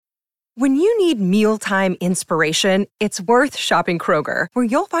When you need mealtime inspiration, it's worth shopping Kroger, where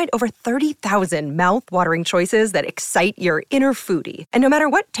you'll find over 30,000 mouth-watering choices that excite your inner foodie. And no matter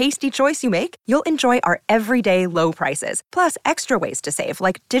what tasty choice you make, you'll enjoy our everyday low prices, plus extra ways to save,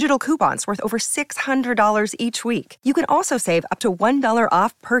 like digital coupons worth over $600 each week. You can also save up to $1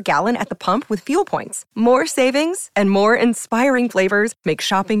 off per gallon at the pump with fuel points. More savings and more inspiring flavors make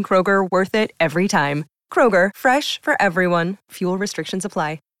shopping Kroger worth it every time. Kroger, fresh for everyone. Fuel restrictions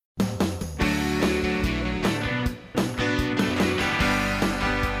apply.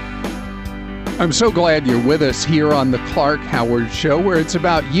 I'm so glad you're with us here on the Clark Howard Show, where it's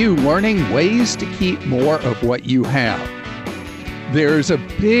about you learning ways to keep more of what you have. There's a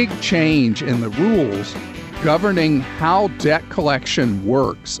big change in the rules governing how debt collection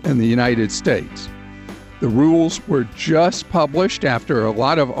works in the United States. The rules were just published after a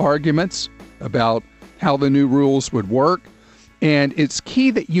lot of arguments about how the new rules would work. And it's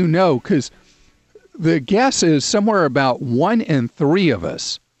key that you know, because the guess is somewhere about 1 in 3 of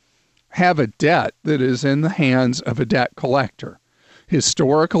us have a debt that is in the hands of a debt collector.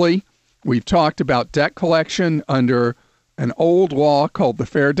 Historically, we've talked about debt collection under an old law called the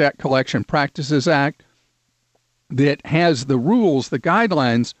Fair Debt Collection Practices Act that has the rules, the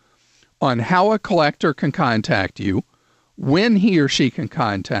guidelines on how a collector can contact you, when he or she can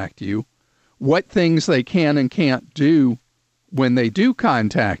contact you, what things they can and can't do when they do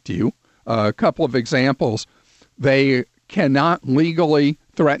contact you. A couple of examples: they cannot legally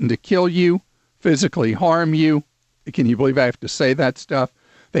threaten to kill you, physically harm you. Can you believe I have to say that stuff?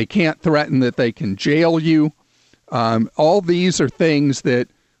 They can't threaten that they can jail you. All these are things that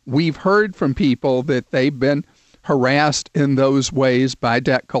we've heard from people that they've been harassed in those ways by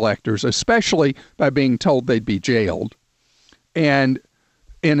debt collectors, especially by being told they'd be jailed. And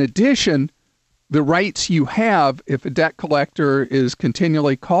in addition, the rights you have if a debt collector is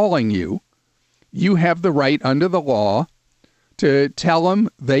continually calling you, you have the right under the law to tell them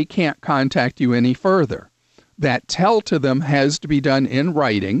they can't contact you any further. That tell to them has to be done in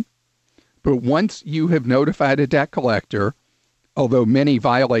writing, but once you have notified a debt collector, although many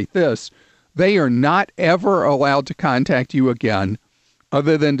violate this, they are not ever allowed to contact you again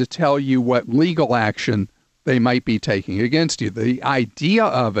other than to tell you what legal action they might be taking against you. The idea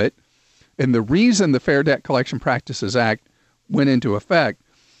of it, and the reason the Fair Debt Collection Practices Act went into effect,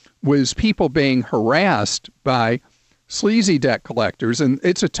 was people being harassed by sleazy debt collectors, and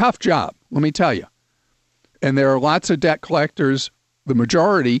it's a tough job, let me tell you. And there are lots of debt collectors, the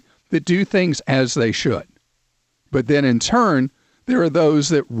majority, that do things as they should. But then in turn, there are those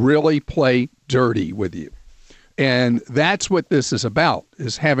that really play dirty with you. And that's what this is about,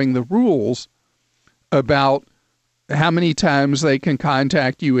 is having the rules about how many times they can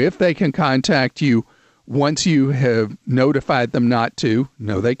contact you, if they can contact you once you have notified them not to.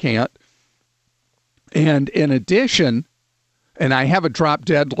 No, they can't. And in addition, and I have a drop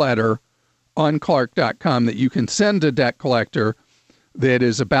dead letter on Clark.com that you can send a debt collector that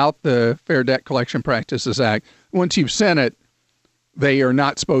is about the Fair Debt Collection Practices Act. Once you've sent it, they are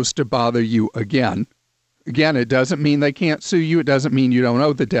not supposed to bother you again. Again, it doesn't mean they can't sue you. It doesn't mean you don't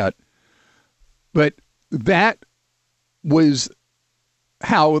owe the debt. But that was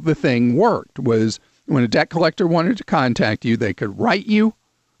how the thing worked, was when a debt collector wanted to contact you, they could write you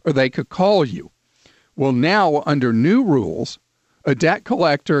or they could call you. Well, now, under new rules, a debt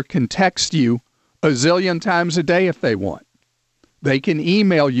collector can text you a zillion times a day if they want. They can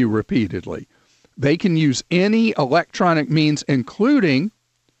email you repeatedly. They can use any electronic means, including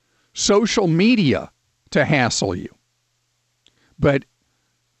social media, to hassle you. But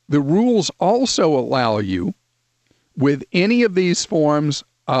the rules also allow you, with any of these forms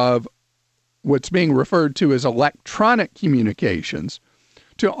of what's being referred to as electronic communications,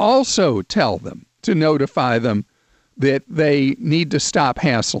 to also tell them, to notify them that they need to stop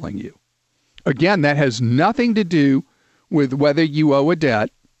hassling you. Again, that has nothing to do with whether you owe a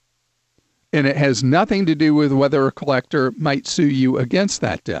debt, and it has nothing to do with whether a collector might sue you against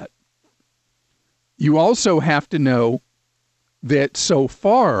that debt. You also have to know that so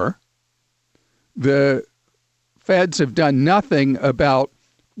far, the feds have done nothing about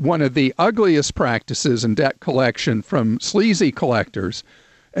one of the ugliest practices in debt collection from sleazy collectors,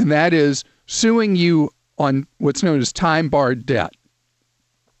 and that is suing you on what's known as time-barred debt.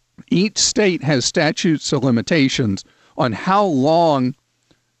 Each state has statutes of limitations on how long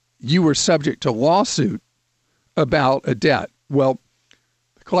you were subject to lawsuit about a debt. Well,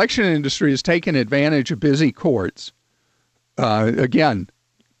 the collection industry has taken advantage of busy courts. Again,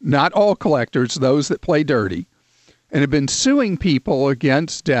 not all collectors, those that play dirty, and have been suing people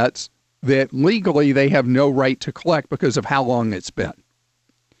against debts that legally they have no right to collect because of how long it's been.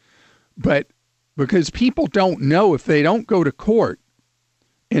 But because people don't know, if they don't go to court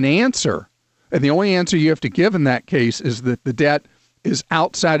and answer, and the only answer you have to give in that case is that the debt is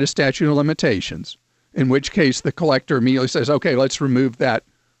outside of statute of limitations, in which case the collector immediately says, okay, let's remove that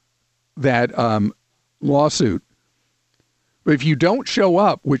lawsuit. But if you don't show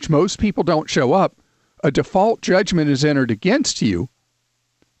up, which most people don't show up, a default judgment is entered against you,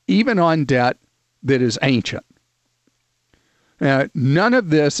 even on debt that is ancient. Now, none of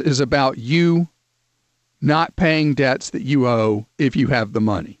this is about you not paying debts that you owe if you have the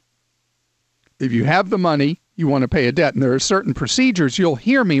money. If you have the money, you want to pay a debt. And there are certain procedures you'll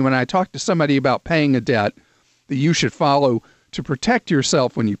hear me when I talk to somebody about paying a debt that you should follow to protect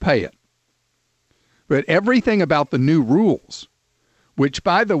yourself when you pay it. But everything about the new rules, which,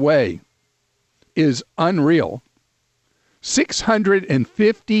 by the way, is unreal,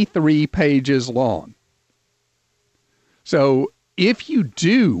 653 pages long. So if you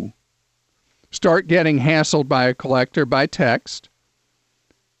do start getting hassled by a collector by text,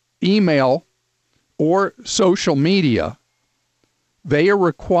 email, or social media, they are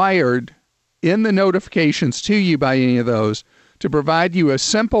required in the notifications to you by any of those to provide you a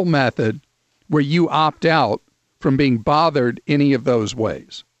simple method where you opt out from being bothered any of those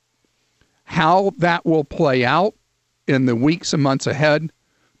ways. How that will play out in the weeks and months ahead,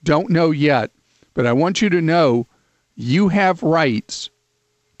 don't know yet, but I want you to know you have rights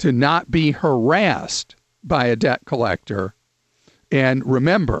to not be harassed by a debt collector. And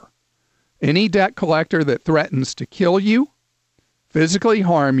remember, any debt collector that threatens to kill you, physically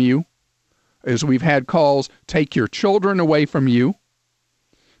harm you, as we've had calls, take your children away from you,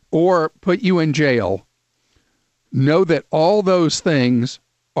 or put you in jail, know that all those things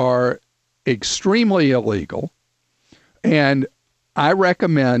are extremely illegal. And I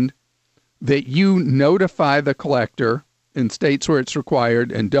recommend that you notify the collector in states where it's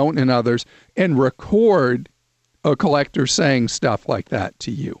required and don't in others, and record a collector saying stuff like that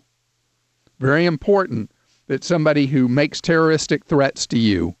to you. Very important that somebody who makes terroristic threats to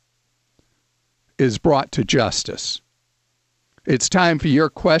you is brought to justice. It's time for your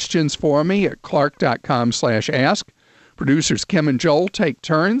questions for me at clark.com/ask. Producers Kim and Joel take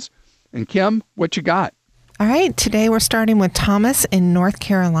turns. And Kim, what you got? All right. Today we're starting with Thomas in North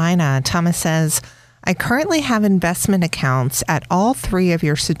Carolina. Thomas says, I currently have investment accounts at all three of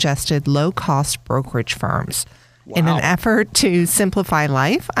your suggested low-cost brokerage firms. Wow. In an effort to simplify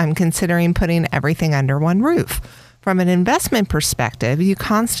life, I'm considering putting everything under one roof. From an investment perspective, you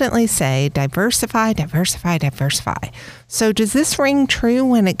constantly say, diversify, diversify, diversify. So does this ring true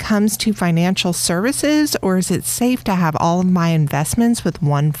when it comes to financial services, or is it safe to have all of my investments with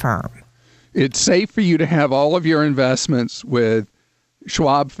one firm? It's safe for you to have all of your investments with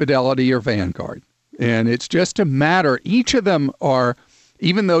Schwab, Fidelity, or Vanguard. And it's just a matter, each of them are,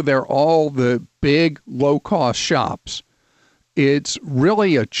 even though they're all the big low-cost shops, it's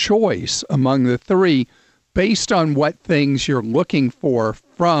really a choice among the three based on what things you're looking for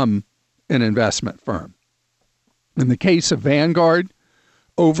from an investment firm. In the case of Vanguard,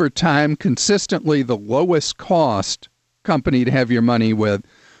 over time, consistently the lowest cost company to have your money with,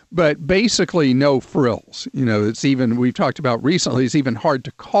 but basically no frills. You know, it's even, we've talked about recently, it's even hard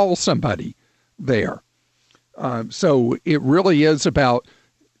to call somebody there. So it really is about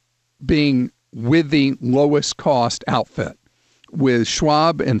being with the lowest cost outfit. With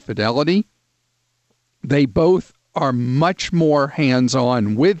Schwab and Fidelity, they both are much more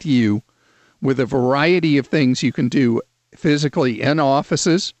hands-on with you with a variety of things you can do physically in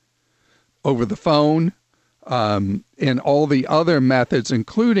offices, over the phone, and all the other methods,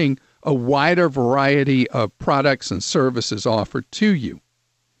 including a wider variety of products and services offered to you.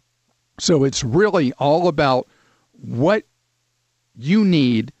 So it's really all about what you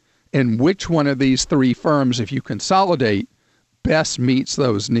need and which one of these three firms, if you consolidate, best meets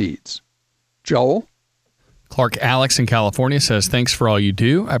those needs. Joel? Clark Alex in California says, thanks for all you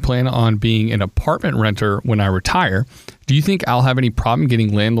do. I plan on being an apartment renter when I retire. Do you think I'll have any problem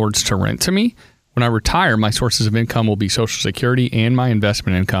getting landlords to rent to me? When I retire, my sources of income will be Social Security and my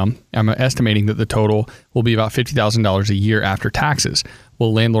investment income. I'm estimating that the total will be about $50,000 a year after taxes.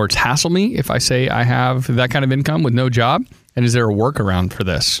 Will landlords hassle me if I say I have that kind of income with no job? And is there a workaround for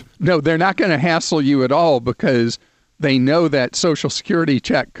this? No, they're not going to hassle you at all because they know that Social Security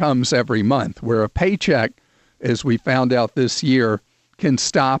check comes every month, where a paycheck, as we found out this year, can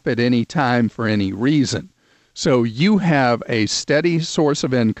stop at any time for any reason. So you have a steady source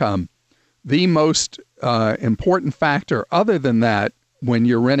of income. The most important factor other than that when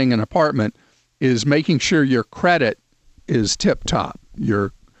you're renting an apartment is making sure your credit is tip-top.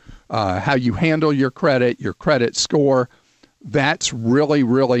 Your how you handle your credit score, That's really,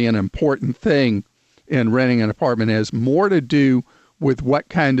 really an important thing in renting an apartment. It has more to do with what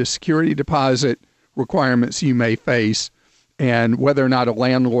kind of security deposit requirements you may face and whether or not a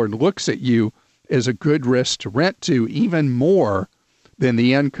landlord looks at you as a good risk to rent to, even more than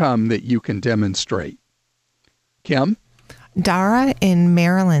the income that you can demonstrate. Kim? Dara in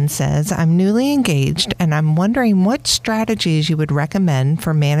Maryland says, I'm newly engaged and I'm wondering what strategies you would recommend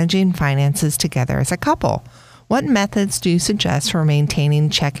for managing finances together as a couple. What methods do you suggest for maintaining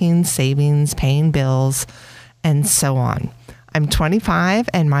checking, savings, paying bills, and so on? I'm 25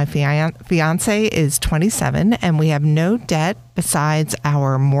 and my fiance is 27 and we have no debt besides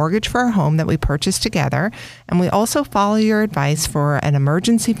our mortgage for our home that we purchased together. And we also follow your advice for an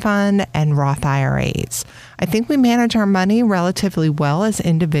emergency fund and Roth IRAs. I think we manage our money relatively well as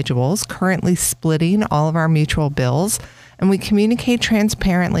individuals, currently splitting all of our mutual bills, and we communicate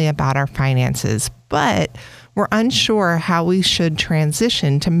transparently about our finances. But we're unsure how we should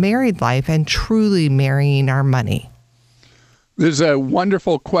transition to married life and truly marrying our money. This is a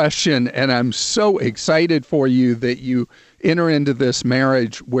wonderful question, and I'm so excited for you that you enter into this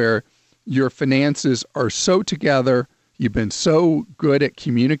marriage where your finances are so together. You've been so good at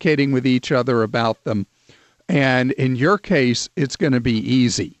communicating with each other about them. And in your case, it's going to be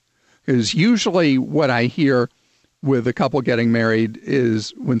easy. Because usually what I hear with a couple getting married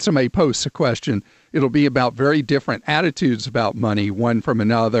is when somebody posts a question, it'll be about very different attitudes about money, one from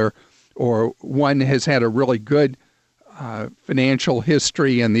another, or one has had a really good financial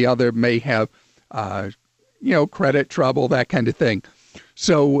history and the other may have, credit trouble, that kind of thing.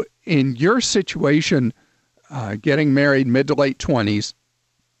 So in your situation, getting married mid to late 20s,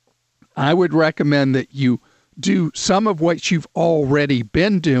 I would recommend that you do some of what you've already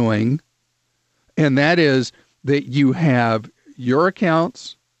been doing, and that is that you have your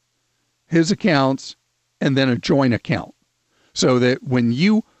accounts, his accounts, and then a joint account. So that when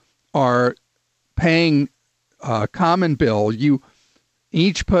you are paying a common bill, you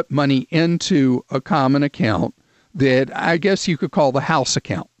each put money into a common account that I guess you could call the house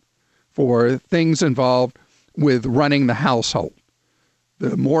account for things involved with running the household,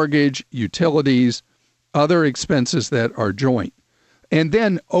 the mortgage, utilities, other expenses that are joint. And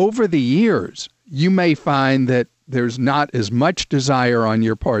then over the years, you may find that there's not as much desire on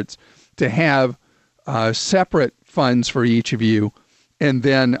your parts to have separate funds for each of you and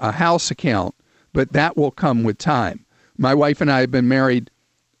then a house account, but that will come with time. My wife and I have been married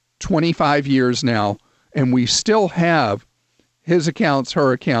 25 years now, and we still have his accounts,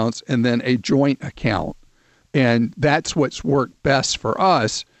 her accounts, and then a joint account. And that's what's worked best for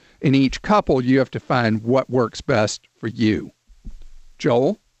us. In each couple, you have to find what works best for you.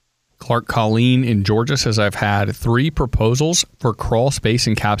 Joel? Clark Colleen in Georgia says, I've had 3 proposals for crawl space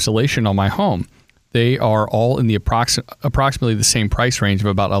encapsulation on my home. They are all in the approximately the same price range of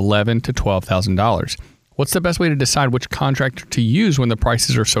about $11,000 to $12,000. What's the best way to decide which contractor to use when the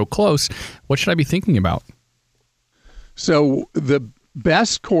prices are so close? What should I be thinking about? So the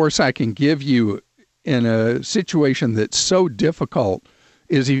best course I can give you in a situation that's so difficult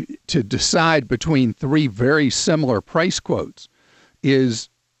is to decide between 3 very similar price quotes is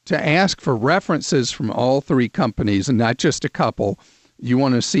to ask for references from all 3 companies and not just a couple. You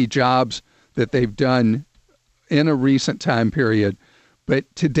want to see jobs that they've done in a recent time period. But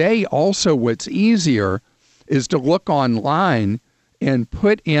today also what's easier is to look online and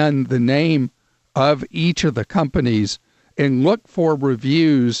put in the name of each of the companies and look for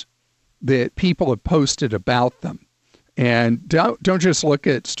reviews that people have posted about them. And don't just look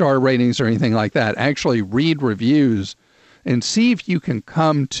at star ratings or anything like that. Actually read reviews and see if you can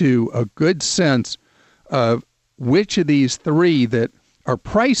come to a good sense of which of these 3 that are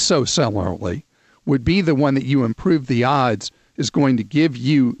priced so similarly would be the one that you improve the odds is going to give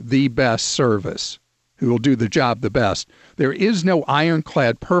you the best service, who will do the job the best. There is no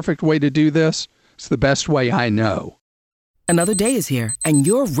ironclad perfect way to do this. It's the best way I know. Another day is here, and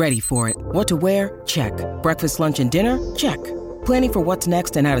you're ready for it. What to wear? Check. Breakfast, lunch, and dinner? Check. Planning for what's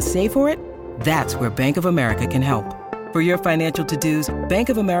next and how to save for it? That's where Bank of America can help. For your financial to-dos, Bank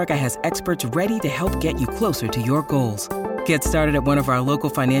of America has experts ready to help get you closer to your goals. Get started at one of our local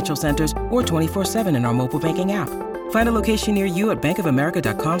financial centers or 24/7 in our mobile banking app. Find a location near you at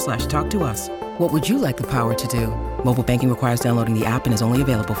bankofamerica.com/talktous. What would you like the power to do? Mobile banking requires downloading the app and is only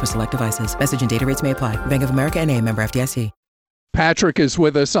available for select devices. Message and data rates may apply. Bank of America N.A., member FDIC. Patrick is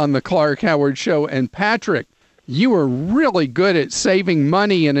with us on the Clark Howard Show. And Patrick, you are really good at saving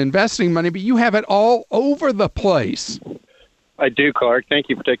money and investing money, but you have it all over the place. I do, Clark. Thank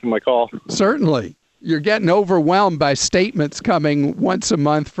you for taking my call. Certainly. You're getting overwhelmed by statements coming once a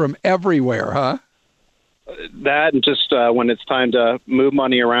month from everywhere, huh? That and just when it's time to move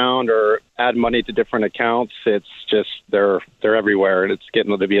money around or add money to different accounts, it's just they're everywhere, and it's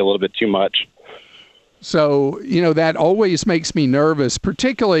getting to be a little bit too much. So, that always makes me nervous,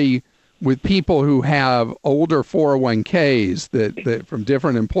 particularly with people who have older 401ks that from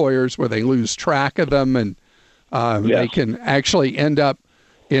different employers where they lose track of them, and they can actually end up,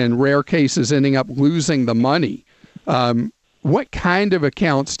 in rare cases, ending up losing the money. What kind of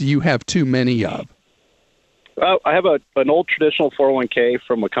accounts do you have too many of? I have an old traditional 401k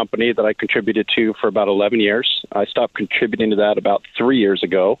from a company that I contributed to for about 11 years. I stopped contributing to that about 3 years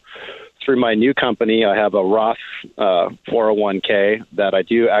ago. Through my new company, I have a Roth 401k that I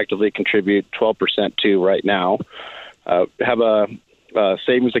do actively contribute 12% to right now. Have a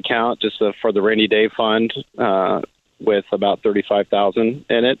savings account just for the rainy day fund with about $35,000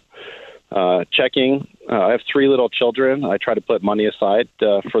 in it. Checking. I have 3 little children. I try to put money aside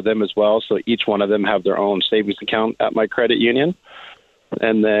for them as well, so each one of them have their own savings account at my credit union.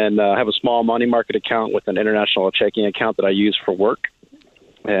 And then I have a small money market account with an international checking account that I use for work.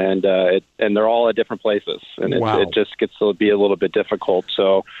 And they're all at different places, and it just gets to be a little bit difficult.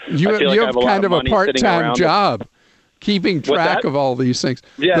 So you have kind of a part-time job keeping track of all these things.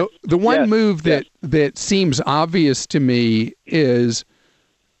 Yeah. The one move that seems obvious to me is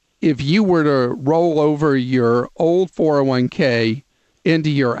if you were to roll over your old 401k into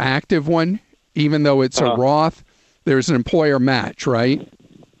your active one, even though it's a Roth, there's an employer match, right?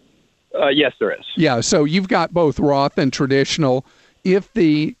 Yes, there is. Yeah, so you've got both Roth and traditional. If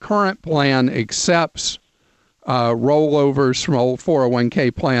the current plan accepts rollovers from old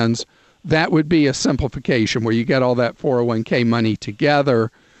 401k plans, that would be a simplification where you get all that 401k money together.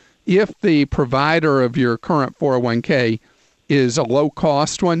 If the provider of your current 401k is a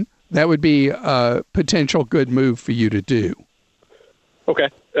low-cost one, that would be a potential good move for you to do. Okay.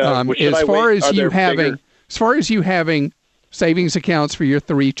 As far as you having savings accounts for your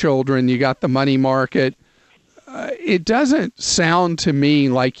 3 children, you got the money market, it doesn't sound to me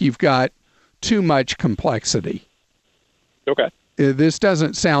like you've got too much complexity. Okay. This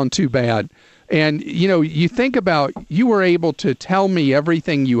doesn't sound too bad. And, you think about, you were able to tell me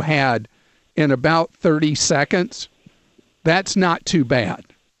everything you had in about 30 seconds. That's not too bad.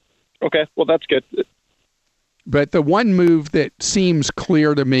 Okay. Well, that's good. But the one move that seems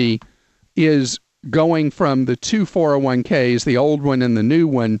clear to me is going from the 2 401ks, the old one and the new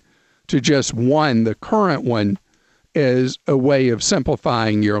one, to just one, the current one, is a way of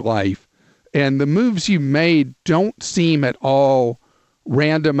simplifying your life. And the moves you made don't seem at all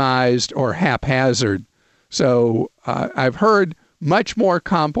randomized or haphazard. So I've heard much more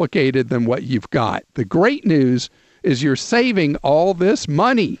complicated than what you've got. The great news is you're saving all this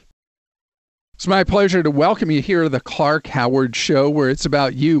money. It's my pleasure to welcome you here to the Clark Howard Show, where it's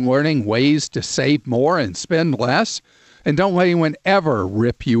about you learning ways to save more and spend less. And don't let anyone ever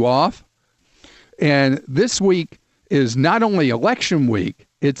rip you off. And this week is not only election week,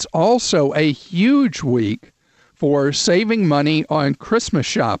 it's also a huge week for saving money on Christmas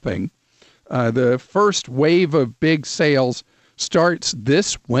shopping. The first wave of big sales starts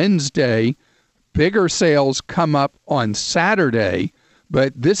this Wednesday. Bigger sales come up on Saturday,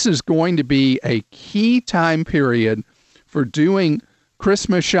 but this is going to be a key time period for doing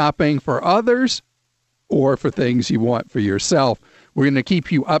Christmas shopping for others or for things you want for yourself. We're going to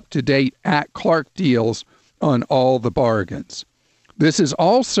keep you up to date at Clark Deals on all the bargains. This is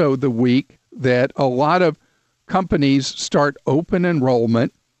also the week that a lot of companies start open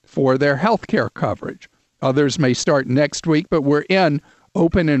enrollment for their healthcare coverage. Others may start next week, but we're in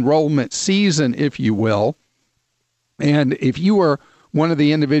open enrollment season, if you will. And if you are one of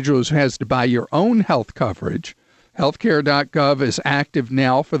the individuals who has to buy your own health coverage, healthcare.gov is active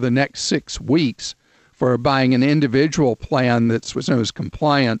now for the next 6 weeks for buying an individual plan that's what's known as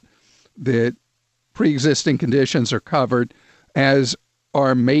compliant, that pre-existing conditions are covered, as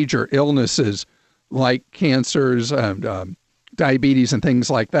are major illnesses like cancers, diabetes, and things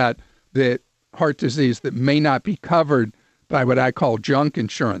like that, that heart disease that may not be covered by what I call junk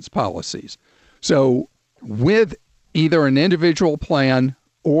insurance policies. So with either an individual plan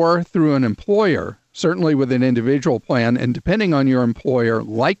or through an employer, certainly with an individual plan, and depending on your employer,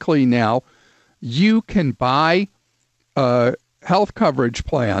 likely now, you can buy a health coverage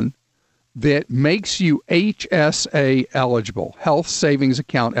plan that makes you HSA eligible, health savings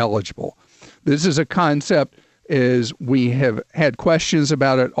account eligible. This is a concept, as we have had questions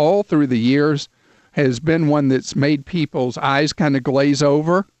about it all through the years, has been one that's made people's eyes kind of glaze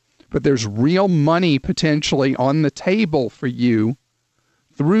over, but there's real money potentially on the table for you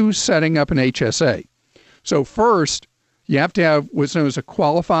through setting up an HSA. So first, you have to have what's known as a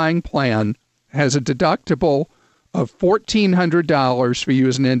qualifying plan, has a deductible of $1,400 for you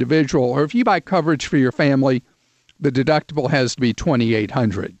as an individual, or if you buy coverage for your family, the deductible has to be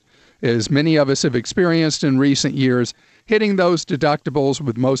 $2,800. As many of us have experienced in recent years, hitting those deductibles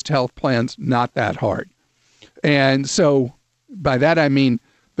with most health plans, not that hard. And so by that I mean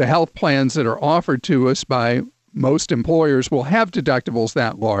the health plans that are offered to us by most employers will have deductibles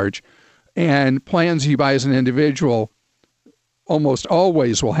that large, and plans you buy as an individual almost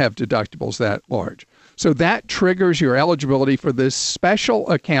always will have deductibles that large. So that triggers your eligibility for this special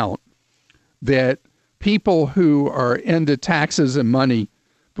account that people who are into taxes and money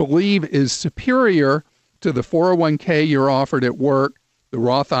believe is superior to the 401k you're offered at work, the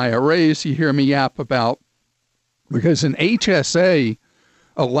Roth IRAs you hear me yap about, because an HSA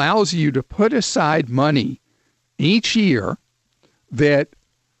allows you to put aside money each year that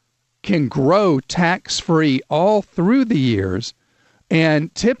can grow tax-free all through the years,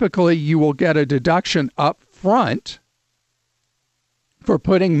 and typically you will get a deduction up front for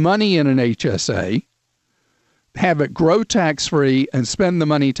putting money in an HSA, have it grow tax-free, and spend the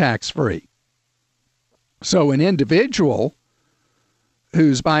money tax-free. So an individual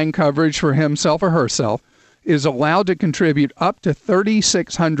who's buying coverage for himself or herself is allowed to contribute up to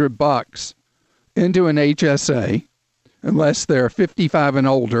 $3,600 into an HSA unless they're 55 and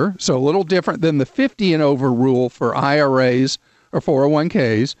older, so a little different than the 50 and over rule for IRAs or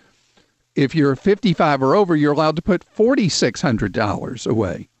 401ks. If you're 55 or over, you're allowed to put $4,600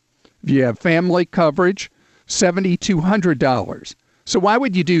 away. If you have family coverage, $7,200. So why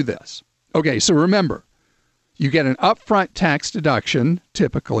would you do this? Okay, so remember, you get an upfront tax deduction,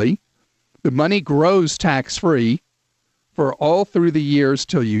 typically. The money grows tax-free for all through the years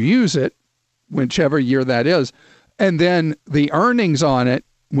till you use it, whichever year that is. And then the earnings on it,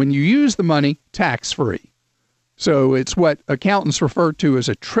 when you use the money, tax-free. So it's what accountants refer to as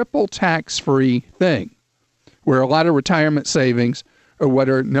a triple tax-free thing, where a lot of retirement savings are what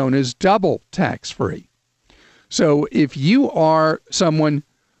are known as double tax-free. So if you are someone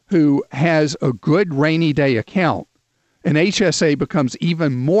who has a good rainy day account, an HSA becomes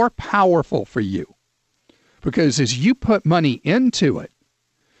even more powerful for you, because as you put money into it,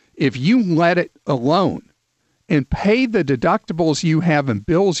 if you let it alone and pay the deductibles you have and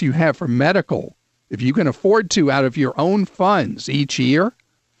bills you have for medical, if you can afford to out of your own funds each year,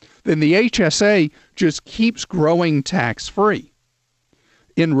 then the HSA just keeps growing tax-free.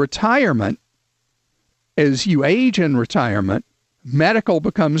 In retirement, as you age in retirement, medical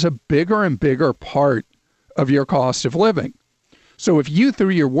becomes a bigger and bigger part of your cost of living. So if you,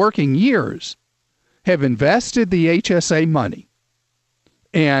 through your working years, have invested the HSA money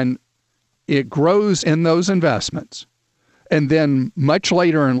and it grows in those investments, and then much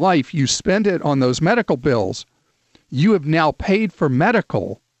later in life you spend it on those medical bills, you have now paid for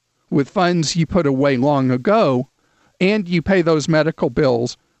medical with funds you put away long ago, and you pay those medical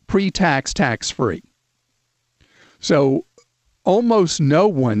bills pre-tax, tax-free. So almost no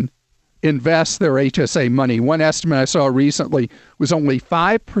one invests their HSA money. One estimate I saw recently was only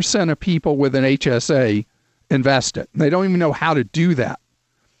 5% of people with an HSA invest it. They don't even know how to do that.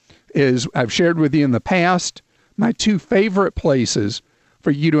 As I've shared with you in the past, my two favorite places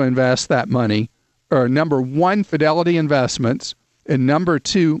for you to invest that money are number one, Fidelity Investments, and number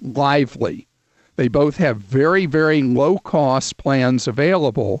two, Lively. They both have very, very low-cost plans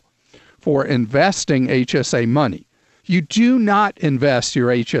available for investing HSA money. You do not invest your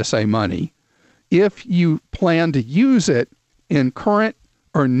HSA money if you plan to use it in current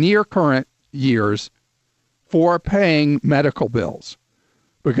or near current years for paying medical bills,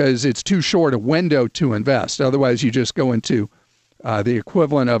 because it's too short a window to invest. Otherwise, you just go into the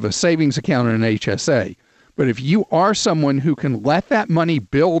equivalent of a savings account in an HSA. But if you are someone who can let that money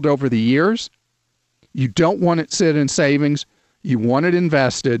build over the years, you don't want it sit in savings, you want it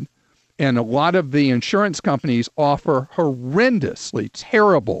invested. And a lot of the insurance companies offer horrendously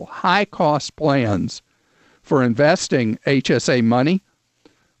terrible, high-cost plans for investing HSA money.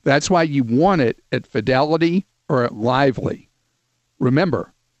 That's why you want it at Fidelity or at Lively.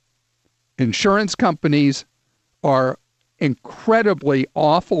 Remember, insurance companies are incredibly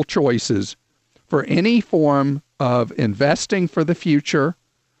awful choices for any form of investing for the future,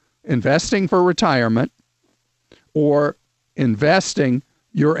 investing for retirement, or investing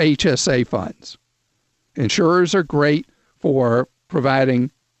your HSA funds. Insurers are great for providing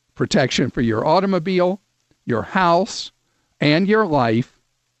protection for your automobile, your house, and your life.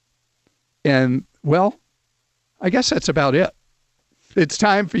 And, well, I guess that's about it. It's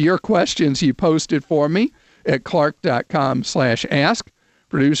time for your questions you posted for me at clark.com/ask.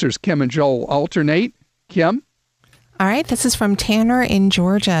 Producers Kim and Joel alternate. Kim? All right, this is from Tanner in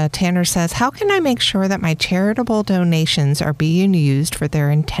Georgia. Tanner says, how can I make sure that my charitable donations are being used for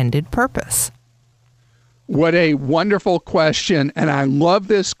their intended purpose? What a wonderful question. And I love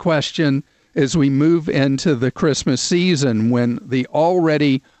this question as we move into the Christmas season when the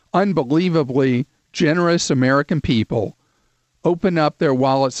already unbelievably generous American people open up their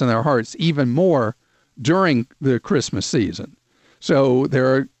wallets and their hearts even more during the Christmas season. So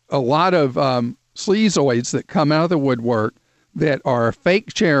there are a lot of sleazoids that come out of the woodwork that are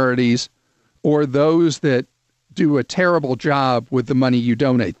fake charities or those that do a terrible job with the money you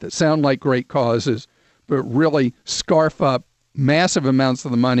donate that sound like great causes, but really scarf up massive amounts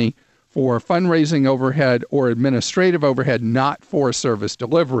of the money for fundraising overhead or administrative overhead, not for service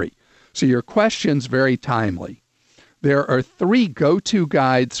delivery. So your question's very timely. There are 3 go-to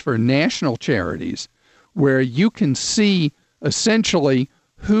guides for national charities where you can see essentially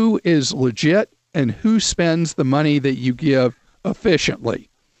who is legit and who spends the money that you give efficiently.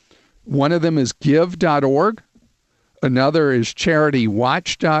 One of them is give.org, another is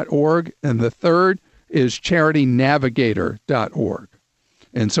charitywatch.org, and the third is charitynavigator.org.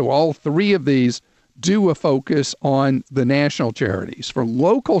 And so all 3 of these do a focus on the national charities. For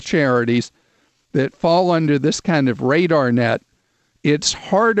local charities that fall under this kind of radar net, it's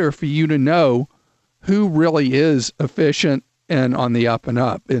harder for you to know who really is efficient and on the up and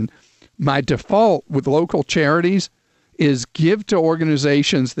up. And my default with local charities is give to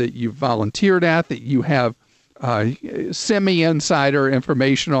organizations that you've volunteered at, that you have semi-insider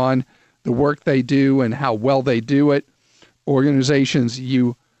information on the work they do and how well they do it, organizations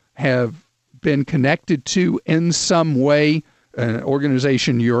you have been connected to in some way, an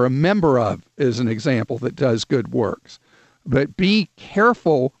organization you're a member of is an example that does good works. But be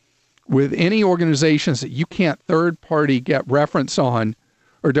careful with any organizations that you can't third-party get reference on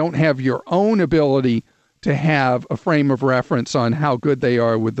or don't have your own ability to have a frame of reference on how good they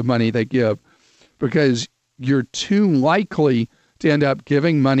are with the money they give, because you're too likely to end up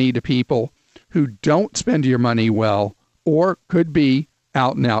giving money to people who don't spend your money well or could be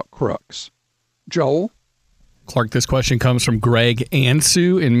out-and-out crooks. Joel? Clark, this question comes from Greg and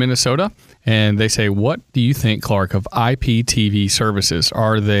Sue in Minnesota, and they say, what do you think, Clark, of IPTV services?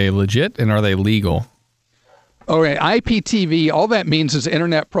 Are they legit and are they legal? Okay, IPTV, all that means is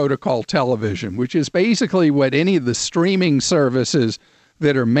Internet Protocol Television, which is basically what any of the streaming services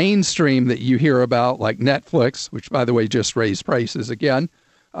that are mainstream that you hear about, like Netflix, which, by the way, just raised prices again,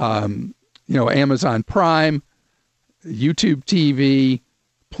 Amazon Prime, YouTube TV,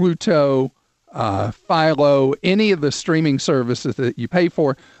 Pluto, Philo, any of the streaming services that you pay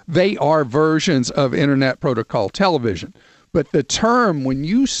for, they are versions of Internet Protocol Television. But the term, when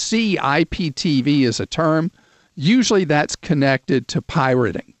you see IPTV as a term, usually that's connected to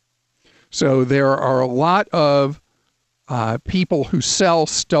pirating. So there are a lot of people who sell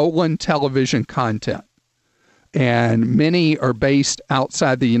stolen television content, and many are based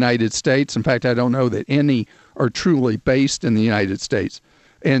outside the United States. In fact, I don't know that any are truly based in the United States.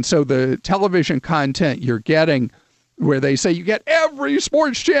 And so the television content you're getting, where they say you get every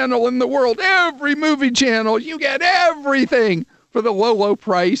sports channel in the world, every movie channel, you get everything for the low, low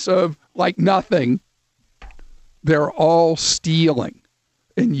price of like nothing, they're all stealing.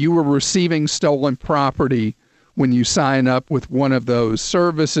 And you are receiving stolen property when you sign up with one of those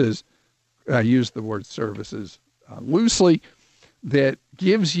services. I use the word services loosely, that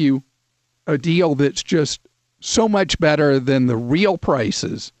gives you a deal that's just so much better than the real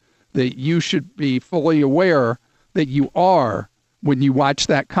prices that you should be fully aware that you are, when you watch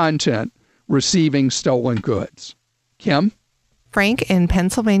that content, receiving stolen goods. Kim? Frank in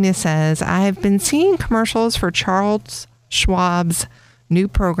Pennsylvania says, I've been seeing commercials for Charles Schwab's new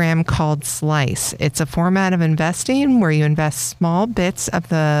program called Slice. It's a format of investing where you invest small bits of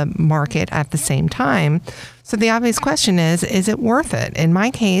the market at the same time. So the obvious question is it worth it? In my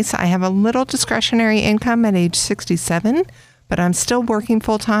case, I have a little discretionary income at age 67, but I'm still working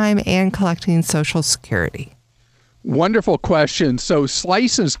full-time and collecting Social Security. Wonderful question. So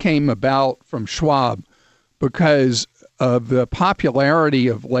Slices came about from Schwab because of the popularity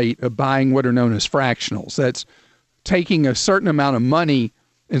of late of buying what are known as fractionals. That's taking a certain amount of money,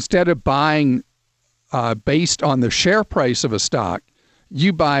 instead of buying based on the share price of a stock,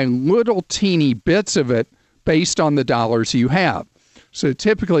 you buy little teeny bits of it based on the dollars you have. So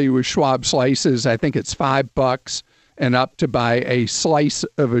typically with Schwab Slices, I think it's $5 and up to buy a slice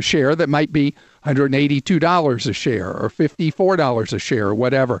of a share that might be $182 a share or $54 a share or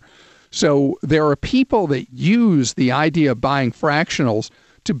whatever. So there are people that use the idea of buying fractionals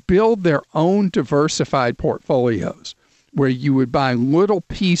to build their own diversified portfolios, where you would buy little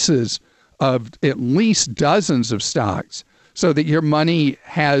pieces of at least dozens of stocks so that your money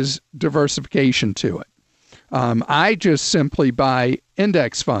has diversification to it. I just simply buy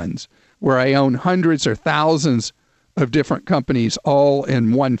index funds where I own hundreds or thousands of different companies all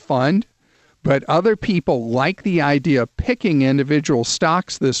in one fund. But other people like the idea of picking individual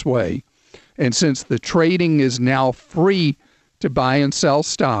stocks this way. And since the trading is now free to buy and sell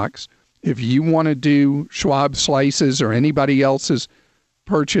stocks, if you want to do Schwab slices or anybody else's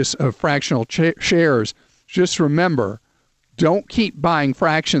purchase of fractional shares, just remember, don't keep buying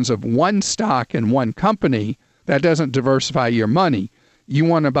fractions of one stock in one company. That doesn't diversify your money. You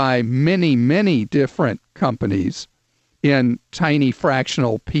want to buy many, many different companies in tiny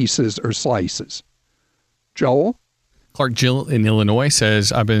fractional pieces or slices. Joel? Clark Jill in Illinois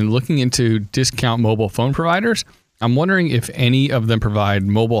says, I've been looking into discount mobile phone providers. I'm wondering if any of them provide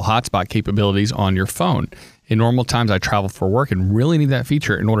mobile hotspot capabilities on your phone. In normal times, I travel for work and really need that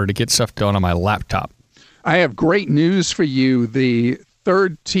feature in order to get stuff done on my laptop. I have great news for you. The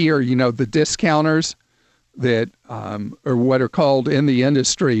third tier, the discounters that are what are called in the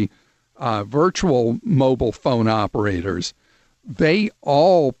industry virtual mobile phone operators, they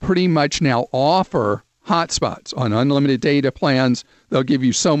all pretty much now offer hotspots on unlimited data plans. They'll give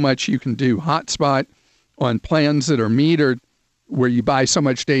you so much you can do hotspot on plans that are metered where you buy so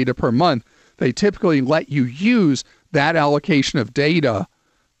much data per month. They typically let you use that allocation of data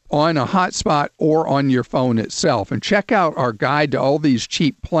on a hotspot or on your phone itself. And check out our guide to all these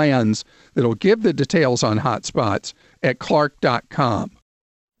cheap plans that'll give the details on hotspots at clark.com.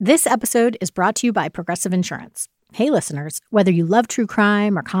 This episode is brought to you by Progressive Insurance. Hey, listeners, whether you love true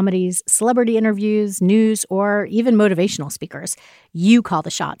crime or comedies, celebrity interviews, news, or even motivational speakers, you call the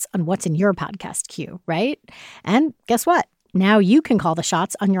shots on what's in your podcast queue, right? And guess what? Now you can call the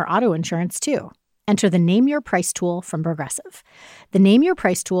shots on your auto insurance, too. Enter the Name Your Price tool from Progressive. The Name Your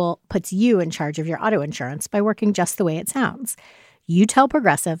Price tool puts you in charge of your auto insurance by working just the way it sounds. You tell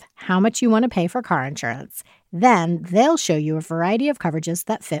Progressive how much you want to pay for car insurance. Then they'll show you a variety of coverages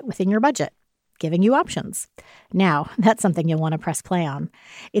that fit within your budget, giving you options. Now, that's something you'll want to press play on.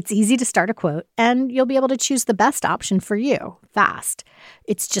 It's easy to start a quote, and you'll be able to choose the best option for you fast.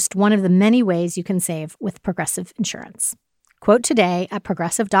 It's just one of the many ways you can save with Progressive Insurance. Quote today at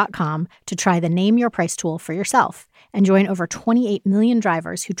Progressive.com to try the Name Your Price tool for yourself and join over 28 million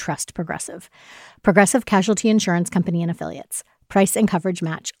drivers who trust Progressive. Progressive Casualty Insurance Company and Affiliates. Price and coverage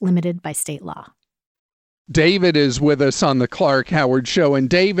match limited by state law. David is with us on the Clark Howard Show. And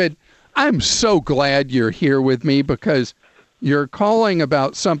David, I'm so glad you're here with me because you're calling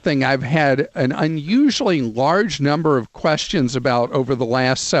about something I've had an unusually large number of questions about over the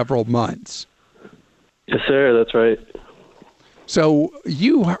last several months. Yes, sir. That's right. So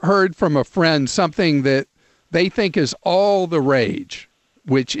you heard from a friend something that they think is all the rage,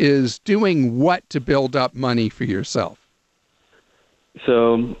 which is doing what to build up money for yourself?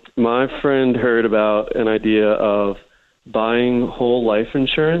 So my friend heard about an idea of buying whole life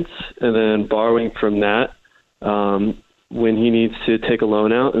insurance and then borrowing from that when he needs to take a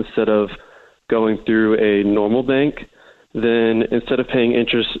loan out instead of going through a normal bank. Then instead of paying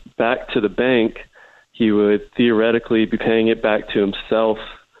interest back to the bank, he would theoretically be paying it back to himself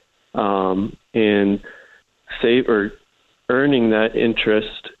and save or earning that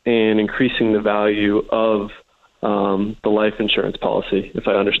interest and increasing the value of the life insurance policy, if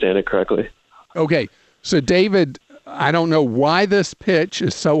I understand it correctly. Okay. So, David, I don't know why this pitch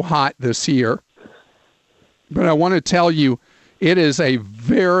is so hot this year, but I want to tell you it is a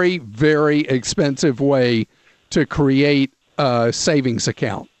very, very expensive way to create a savings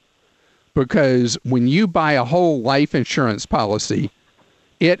account. Because when you buy a whole life insurance policy,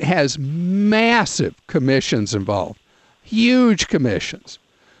 it has massive commissions involved, huge commissions.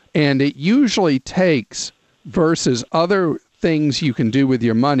 And it usually takes, versus other things you can do with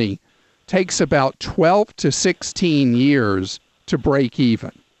your money, takes about 12 to 16 years to break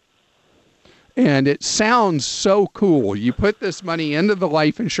even. And it sounds so cool. You put this money into the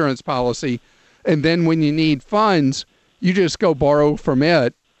life insurance policy, and then when you need funds, you just go borrow from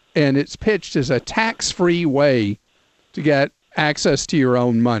it. And it's pitched as a tax-free way to get access to your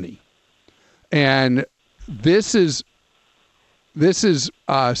own money. And this is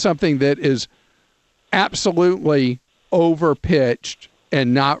something that is absolutely overpitched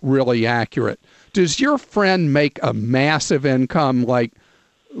and not really accurate. Does your friend make a massive income, like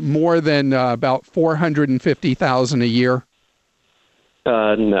more than about $450,000 a year?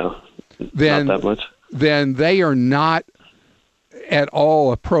 No, not that much. Then they are not at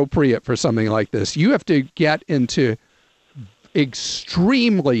all appropriate for something like this. You have to get into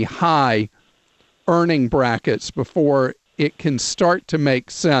extremely high earning brackets before it can start to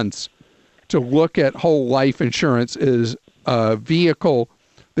make sense to look at whole life insurance as a vehicle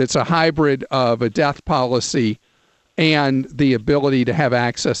that's a hybrid of a death policy and the ability to have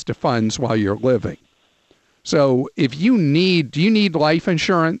access to funds while you're living. So do you need life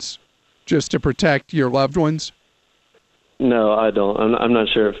insurance just to protect your loved ones? No, I don't. I'm not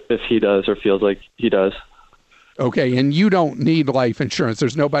sure if he does or feels like he does. Okay, and you don't need life insurance.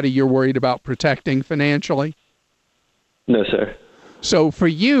 There's nobody you're worried about protecting financially? No, sir. So for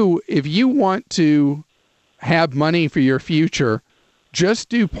you, if you want to have money for your future, just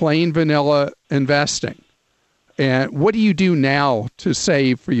do plain vanilla investing. And what do you do now to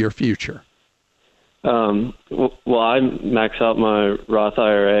save for your future? Well, I max out my Roth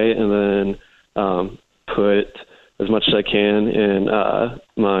IRA and then put as much as I can in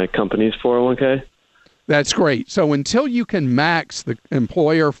my company's 401k. That's great. So until you can max the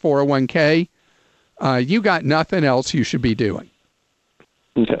employer 401k, you got nothing else you should be doing.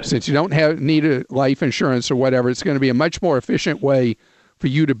 Okay. Since you don't need a life insurance or whatever, it's going to be a much more efficient way for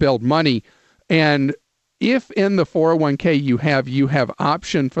you to build money. And if in the 401k you have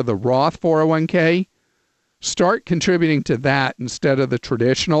option for the Roth 401k, start contributing to that instead of the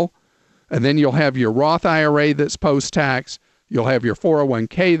traditional. And then you'll have your Roth IRA that's post-tax. You'll have your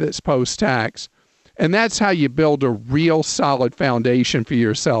 401k that's post-tax. And that's how you build a real solid foundation for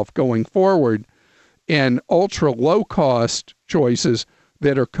yourself going forward in ultra low-cost choices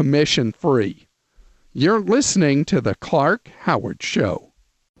that are commission-free. You're listening to The Clark Howard Show.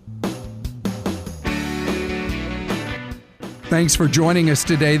 Thanks for joining us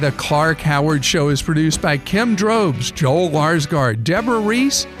today. The Clark Howard Show is produced by Kim Drobes, Joel Larsgaard, Deborah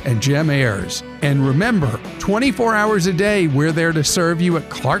Reese, and Jim Ayers. And remember, 24 hours a day, we're there to serve you at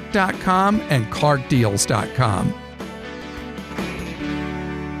Clark.com and ClarkDeals.com.